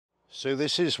So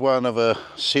this is one of a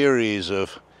series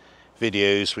of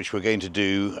videos which we're going to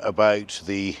do about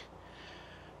the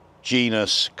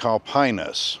genus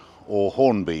Carpinus, or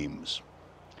hornbeams.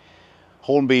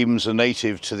 Hornbeams are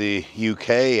native to the UK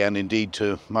and indeed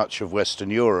to much of Western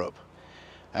Europe,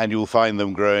 and you'll find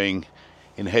them growing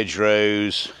in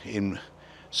hedgerows,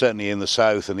 certainly in the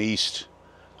south and east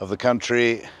of the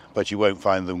country, but you won't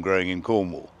find them growing in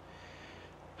Cornwall.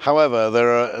 However, there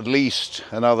are at least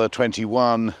another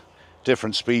 21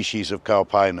 different species of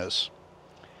Carpinus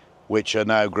which are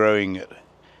now growing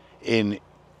in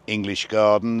English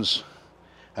gardens,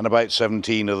 and about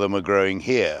 17 of them are growing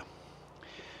here.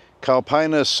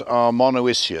 Carpinus are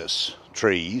monoecious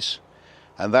trees,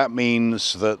 and that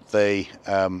means that they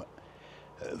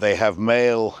have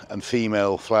male and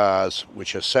female flowers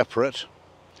which are separate.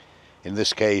 In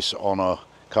this case, on a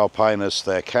Carpinus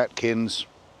they're catkins,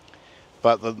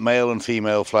 but the male and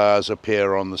female flowers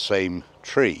appear on the same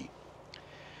tree.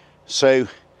 So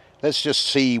let's just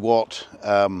see what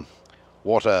a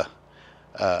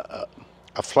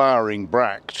flowering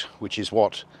bract, which is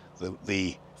what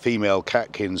the female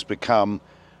catkins become,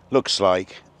 looks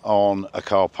like on a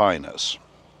Carpinus.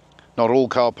 Not all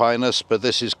Carpinus, but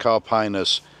this is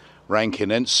Carpinus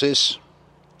rankanensis.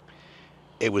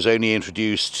 It was only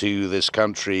introduced to this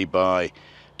country by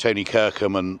Tony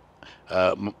Kirkham and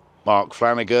Mark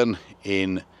Flanagan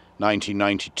in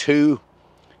 1992.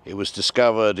 It was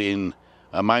discovered in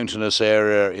a mountainous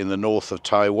area in the north of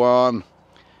Taiwan,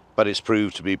 but it's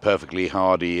proved to be perfectly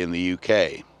hardy in the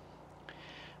UK.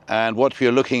 And what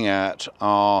we're looking at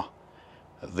are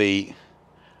the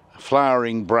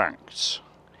flowering bracts,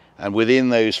 and within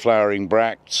those flowering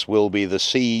bracts will be the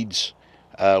seeds,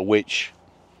 quite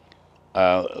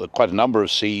a number of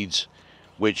seeds,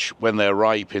 which when they're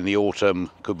ripe in the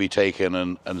autumn could be taken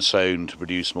and sown to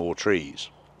produce more trees.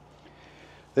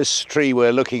 This tree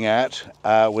we're looking at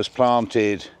was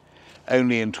planted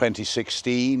only in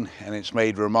 2016, and it's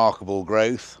made remarkable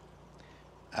growth.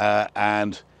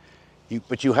 But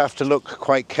you have to look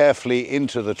quite carefully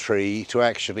into the tree to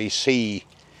actually see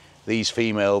these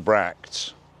female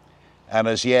bracts. And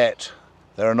as yet,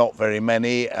 there are not very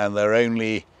many, and they're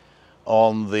only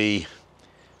on the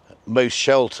most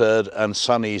sheltered and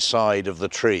sunny side of the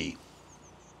tree.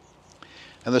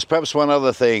 And there's perhaps one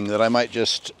other thing that I might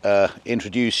just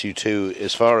introduce you to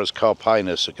as far as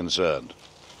Carpinus are concerned.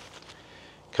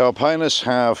 Carpinus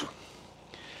have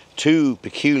two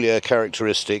peculiar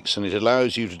characteristics, and it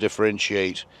allows you to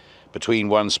differentiate between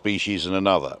one species and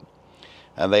another.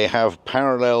 And they have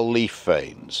parallel leaf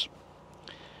veins,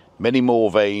 many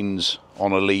more veins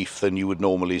on a leaf than you would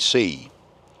normally see.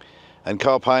 And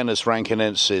Carpinus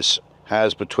rankanensis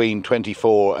has between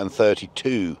 24 and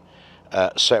 32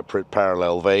 separate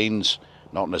parallel veins,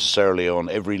 not necessarily on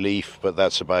every leaf, but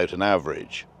that's about an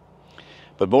average.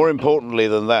 But more importantly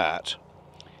than that,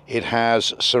 it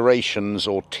has serrations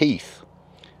or teeth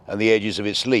on the edges of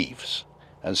its leaves,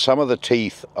 and some of the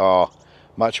teeth are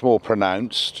much more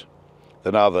pronounced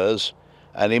than others,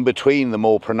 and in between the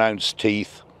more pronounced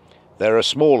teeth there are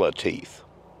smaller teeth,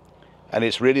 and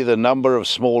it's really the number of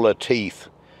smaller teeth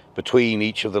between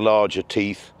each of the larger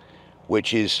teeth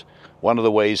which is one of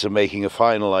the ways of making a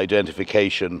final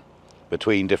identification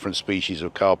between different species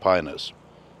of Carpinus.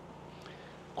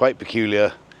 Quite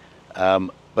peculiar,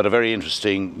 but a very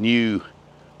interesting new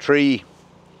tree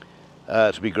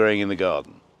to be growing in the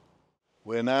garden.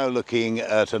 We're now looking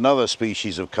at another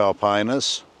species of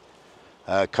Carpinus,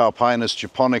 Carpinus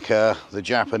japonica, the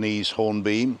Japanese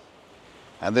hornbeam,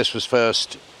 and this was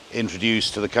first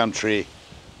introduced to the country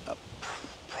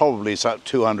probably about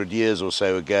 200 years or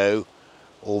so ago,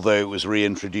 although it was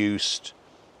reintroduced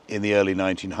in the early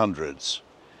 1900s.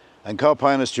 And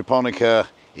Carpinus japonica,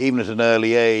 even at an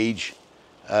early age,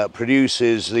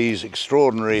 produces these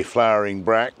extraordinary flowering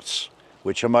bracts,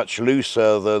 which are much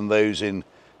looser than those in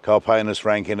Carpinus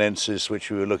rankanensis,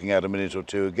 which we were looking at a minute or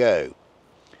two ago.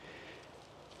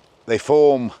 They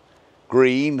form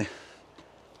green,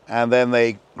 and then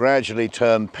they gradually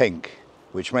turn pink,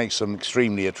 which makes them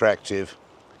extremely attractive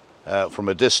from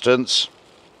a distance.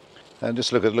 And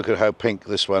just look at how pink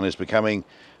this one is becoming.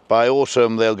 By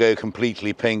autumn they'll go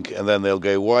completely pink, and then they'll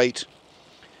go white.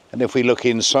 And if we look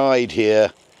inside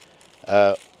here,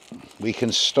 we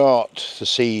can start to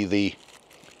see the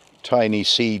tiny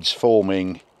seeds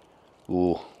forming.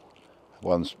 Ooh,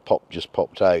 one's just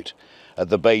popped out at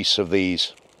the base of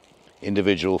these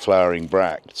individual flowering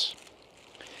bracts.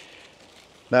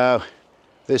 Now,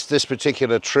 this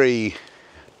particular tree,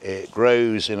 it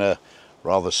grows in a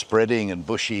rather spreading and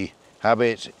bushy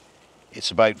habit. It's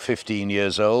about 15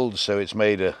 years old, so it's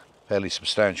made a fairly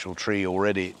substantial tree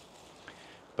already.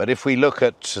 But if we look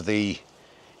at the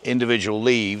individual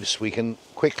leaves, we can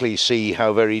quickly see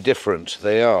how very different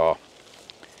they are.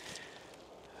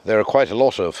 There are quite a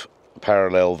lot of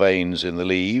parallel veins in the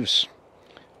leaves,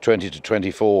 20 to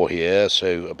 24 here,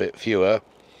 so a bit fewer.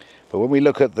 But when we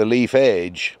look at the leaf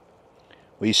edge,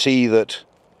 we see that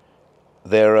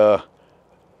there are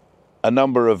a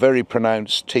number of very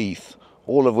pronounced teeth,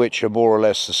 all of which are more or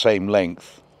less the same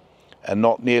length, and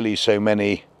not nearly so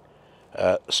many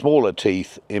smaller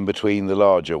teeth in between the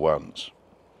larger ones.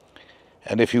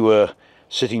 And if you were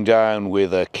sitting down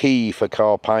with a key for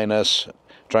Carpinus,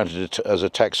 trying to, as a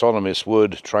taxonomist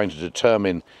would, trying to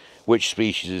determine which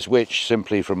species is which,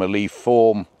 simply from a leaf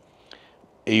form,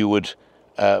 you would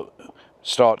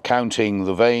start counting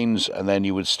the veins, and then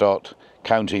you would start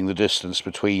counting the distance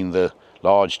between the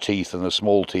large teeth and the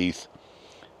small teeth,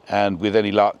 and with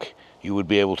any luck you would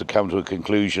be able to come to a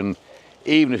conclusion,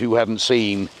 even if you hadn't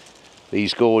seen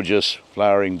these gorgeous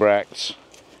flowering bracts,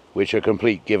 which are a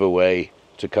complete giveaway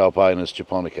to Carpinus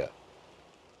japonica.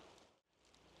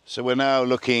 So we're now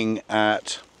looking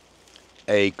at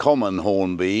a common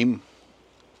hornbeam,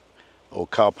 or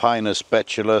Carpinus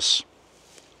betulus,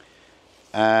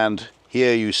 and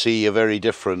here you see a very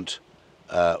different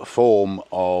form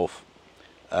of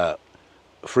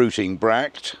fruiting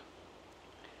bract,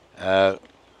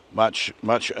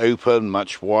 much open,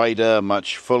 much wider,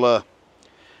 much fuller.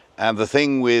 And the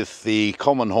thing with the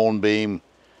common hornbeam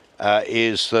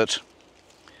is that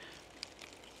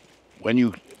when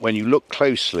you look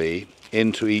closely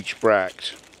into each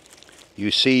bract,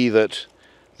 you see that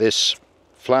this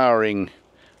flowering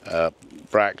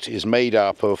bract is made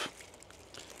up of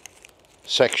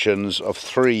sections of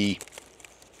 3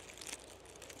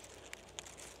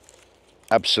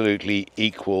 absolutely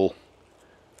equal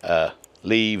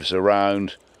leaves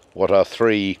around what are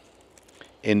 3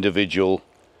 individual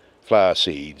flower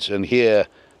seeds. And here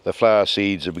the flower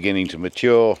seeds are beginning to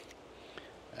mature,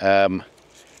 and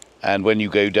when you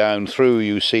go down through,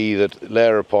 you see that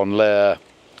layer upon layer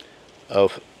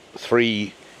of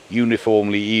 3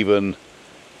 uniformly even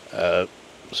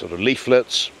sort of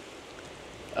leaflets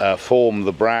form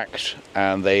the bract,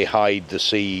 and they hide the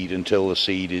seed until the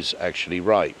seed is actually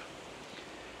ripe.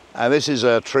 And this is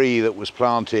a tree that was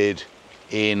planted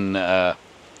in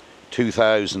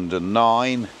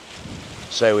 2009,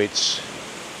 so it's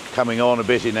coming on a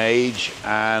bit in age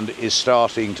and is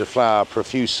starting to flower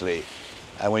profusely.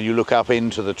 And when you look up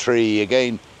into the tree,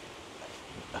 again,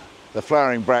 the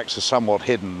flowering bracts are somewhat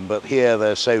hidden, but here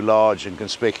they're so large and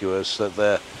conspicuous that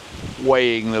they're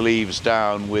weighing the leaves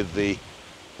down with the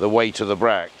weight of the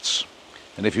bracts.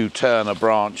 And if you turn a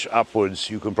branch upwards,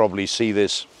 you can probably see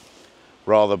this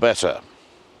rather better.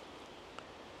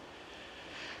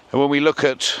 And when we look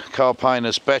at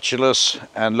Carpinus betulus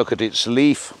and look at its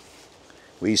leaf,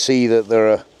 we see that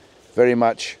there are very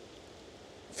much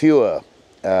fewer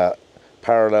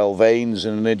parallel veins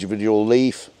in an individual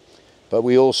leaf, but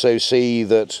we also see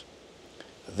that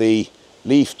the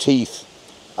leaf teeth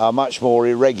are much more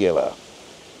irregular,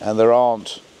 and there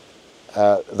aren't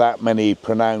that many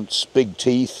pronounced big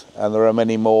teeth, and there are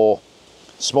many more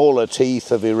smaller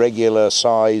teeth of irregular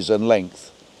size and length.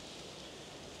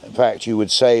 In fact, you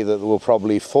would say that there were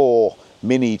probably 4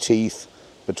 mini teeth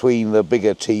between the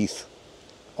bigger teeth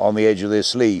on the edge of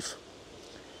this leaf.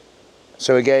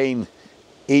 So again,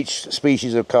 each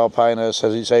species of Carpinus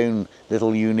has its own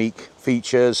little unique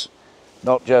features,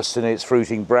 not just in its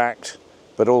fruiting bract,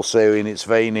 but also in its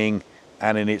veining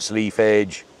and in its leaf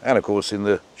edge, and of course in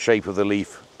the shape of the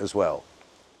leaf as well.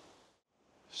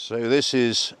 So this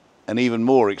is an even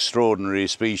more extraordinary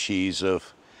species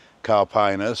of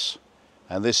Carpinus,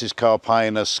 and this is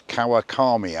Carpinus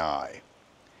kawakamii,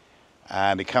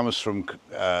 and it comes from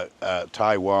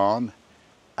Taiwan,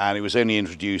 and it was only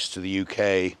introduced to the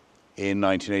UK in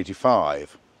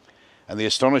 1985. And the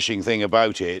astonishing thing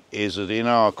about it is that in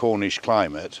our Cornish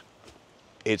climate,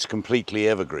 it's completely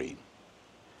evergreen.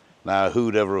 Now,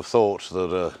 who'd ever have thought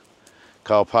that a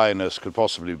Carpinus could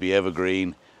possibly be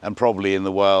evergreen, and probably in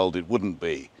the wild it wouldn't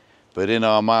be. But in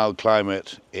our mild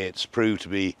climate, it's proved to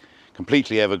be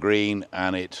completely evergreen,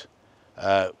 and it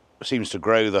seems to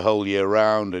grow the whole year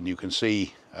round, and you can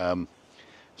see the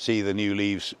new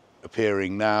leaves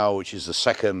appearing now, which is the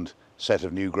 2nd set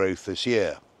of new growth this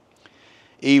year.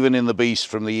 Even in the Beast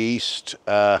from the East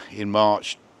in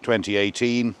March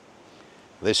 2018,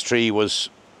 this tree was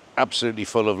absolutely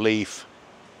full of leaf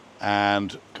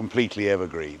and completely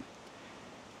evergreen.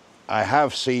 I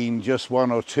have seen just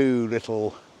 1 or 2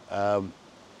 little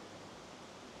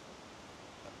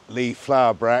leaf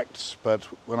flower bracts, but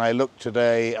when I look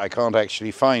today I can't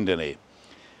actually find any.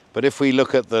 But if we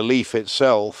look at the leaf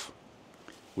itself,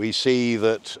 we see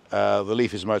that the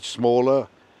leaf is much smaller.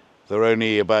 There are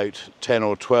only about 10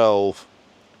 or 12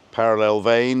 parallel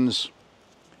veins,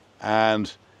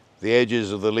 and the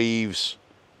edges of the leaves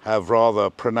have rather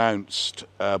pronounced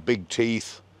big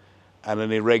teeth and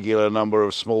an irregular number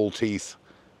of small teeth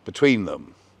between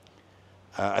them.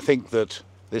 I think that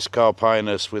this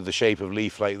Carpinus with the shape of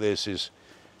leaf like this is,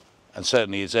 and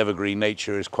certainly its evergreen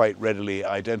nature, is quite readily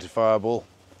identifiable.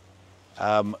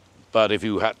 But if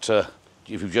you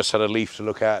just had a leaf to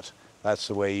look at, that's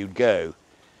the way you'd go.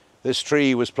 This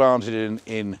tree was planted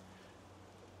in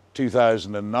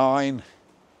 2009.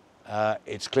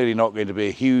 It's clearly not going to be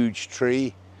a huge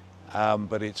tree,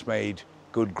 but it's made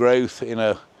good growth in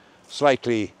a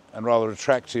slightly and rather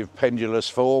attractive pendulous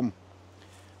form.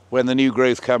 When the new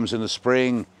growth comes in the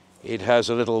spring, it has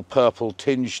a little purple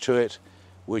tinge to it,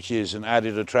 which is an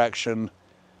added attraction,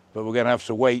 but we're going to have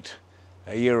to wait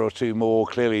a year or two more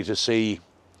clearly to see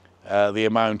the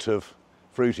amount of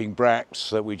fruiting bracts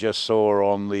that we just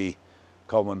saw on the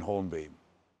common hornbeam.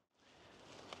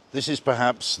 This is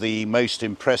perhaps the most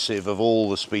impressive of all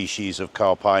the species of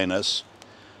Carpinus,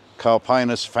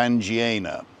 Carpinus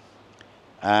fangiana,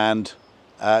 and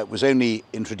it was only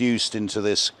introduced into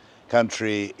this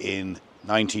country in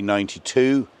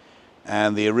 1992,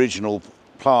 and the original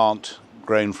plant,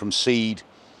 grown from seed,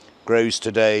 grows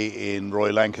today in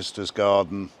Roy Lancaster's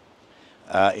garden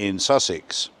in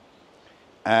Sussex,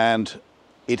 and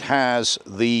it has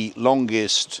the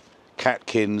longest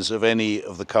catkins of any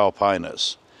of the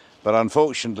Carpinus. But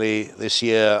unfortunately this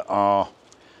year our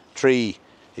tree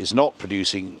is not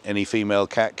producing any female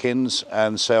catkins,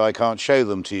 and so I can't show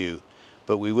them to you,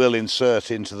 but we will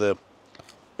insert into the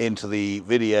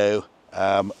video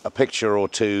a picture or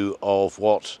two of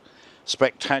what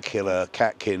spectacular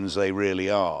catkins they really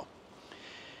are.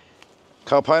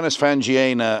 Carpinus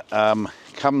fangiana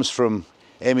comes from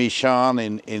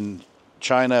Emishan in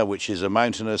China, which is a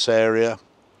mountainous area,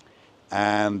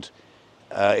 and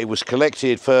it was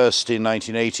collected first in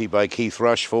 1980 by Keith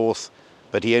Rushforth,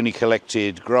 but he only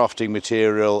collected grafting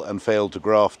material and failed to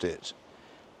graft it.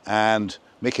 And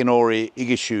Mikinori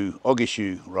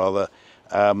Ogishu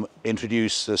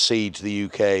introduced the seed to the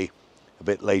UK a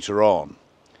bit later on.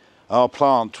 Our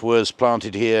plant was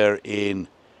planted here in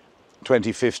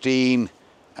 2015,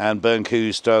 and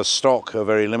Bernkoos does stock a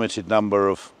very limited number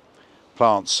of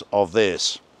plants of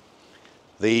this.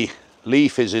 The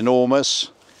leaf is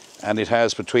enormous, and it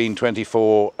has between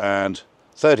 24 and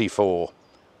 34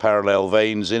 parallel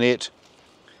veins in it,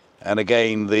 and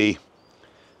again the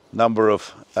number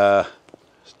of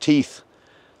teeth,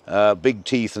 big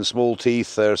teeth and small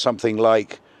teeth, there are something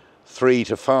like 3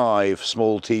 to 5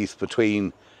 small teeth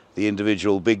between the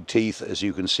individual big teeth, as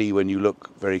you can see when you look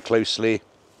very closely.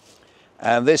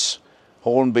 And this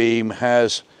hornbeam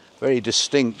has very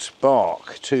distinct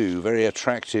bark too, very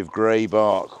attractive grey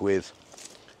bark with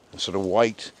a sort of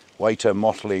whiter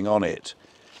mottling on it,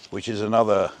 which is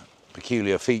another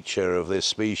peculiar feature of this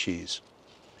species.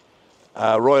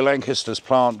 Roy Lancaster's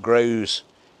plant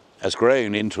has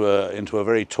grown into a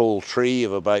very tall tree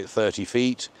of about 30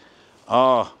 feet.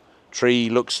 Our tree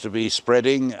looks to be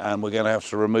spreading, and we're going to have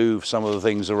to remove some of the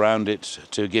things around it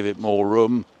to give it more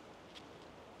room.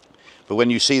 But when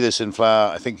you see this in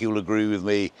flower, I think you'll agree with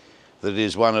me that it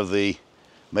is one of the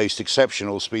most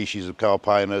exceptional species of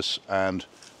Carpinus and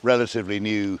relatively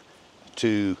new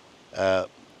to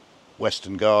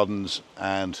Western gardens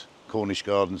and Cornish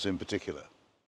gardens in particular.